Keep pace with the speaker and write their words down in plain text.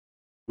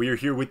We are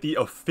here with the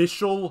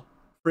official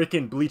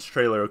freaking Bleach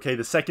trailer, okay?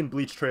 The second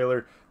Bleach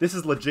trailer. This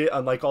is legit,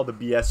 unlike all the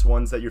BS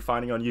ones that you're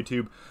finding on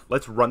YouTube.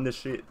 Let's run this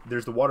shit.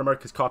 There's the watermark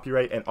because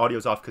copyright, and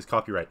audio's off because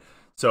copyright.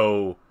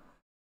 So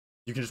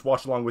you can just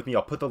watch along with me.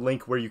 I'll put the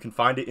link where you can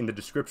find it in the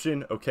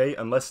description, okay?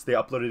 Unless they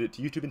uploaded it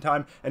to YouTube in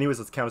time. Anyways,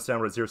 let's count us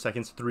down. We're at 0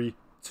 seconds. 3,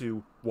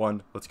 2,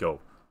 1. Let's go.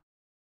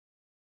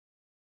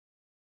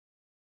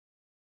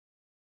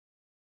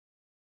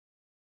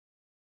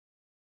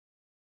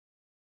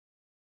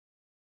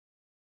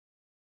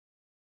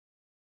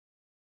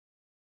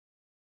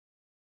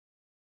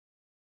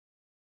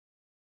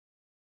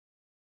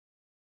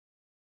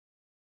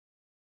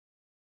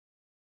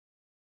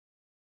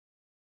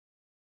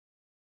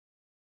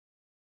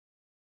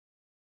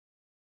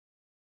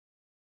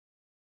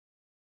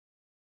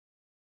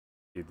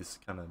 Dude, this is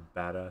kind of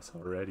badass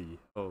already.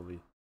 Holy.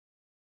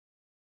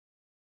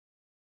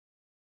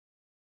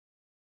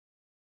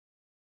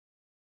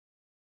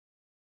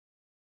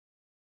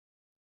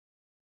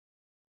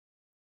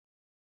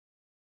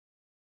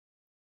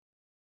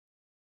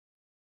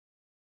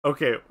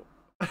 Okay.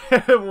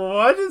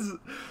 What is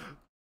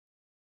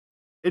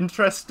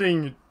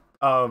interesting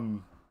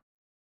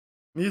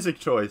music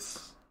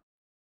choice?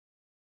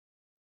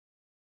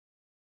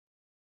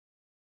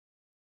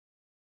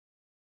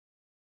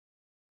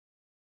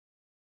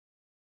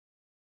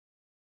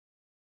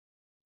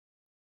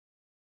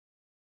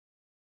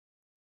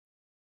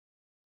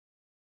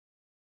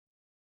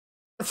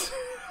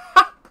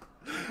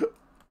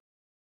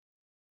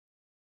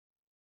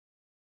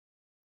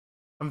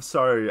 I'm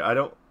sorry,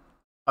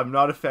 I'm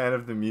not a fan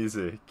of the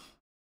music.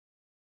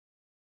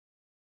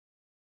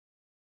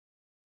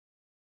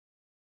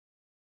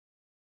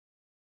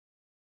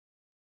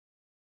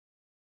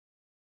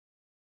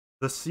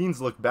 The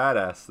scenes look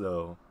badass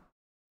though.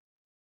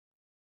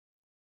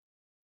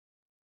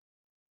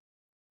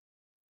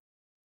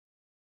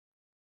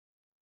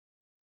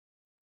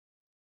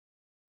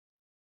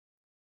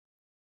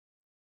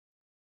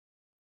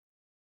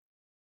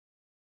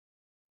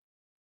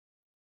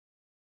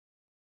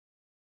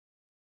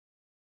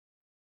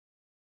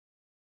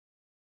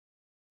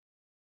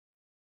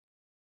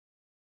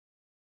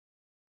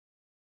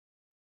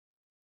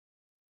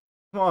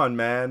 Come on,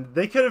 man.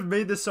 They could have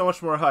made this so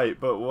much more hype,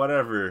 but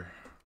whatever.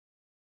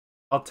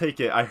 I'll take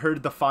it. I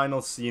heard the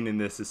final scene in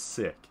this is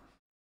sick.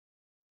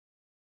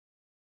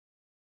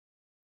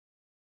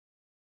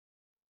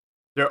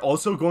 They're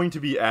also going to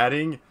be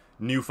adding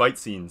new fight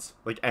scenes,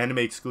 like anime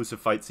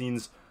exclusive fight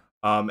scenes,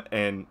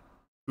 and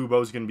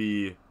Fubo's gonna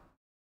be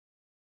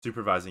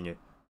supervising it.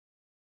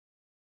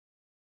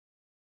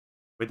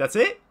 Wait, that's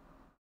it?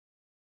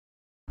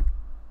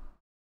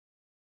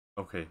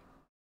 Okay.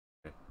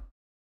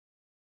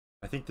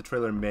 I think the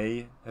trailer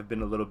may have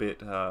been a little bit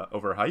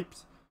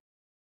overhyped.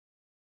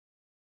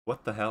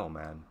 What the hell,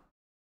 man?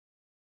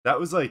 That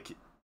was like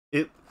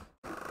it.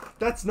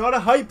 That's not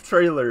a hype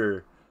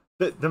trailer.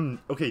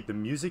 Okay, the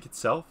music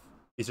itself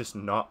is just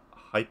not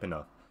hype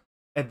enough,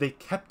 and they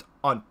kept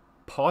on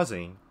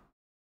pausing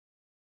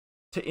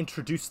to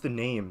introduce the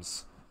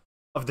names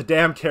of the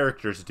damn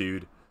characters,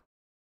 dude.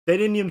 They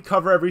didn't even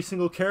cover every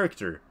single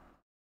character.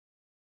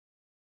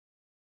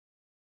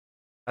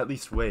 At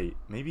least wait,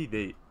 maybe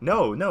they...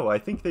 No, I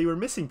think they were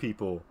missing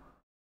people.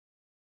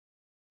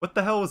 What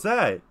the hell was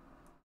that?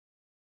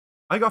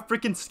 I got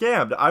freaking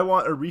scammed. I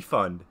want a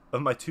refund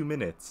of my 2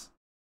 minutes.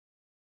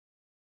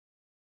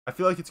 I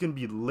feel like it's gonna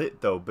be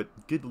lit though,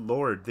 but good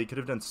lord, they could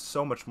have done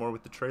so much more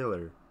with the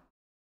trailer.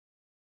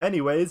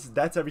 Anyways,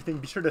 that's everything.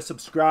 Be sure to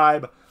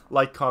subscribe,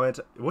 like, comment.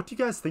 What do you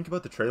guys think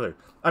about the trailer?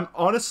 I'm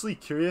honestly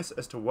curious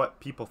as to what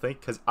people think,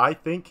 because I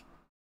think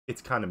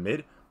it's kind of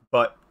mid,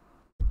 but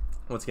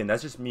once again,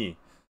 that's just me.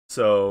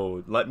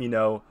 So let me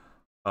know.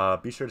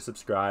 Be sure to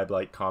subscribe,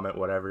 like, comment,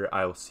 whatever.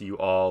 I will see you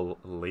all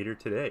later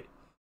today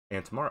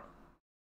and tomorrow.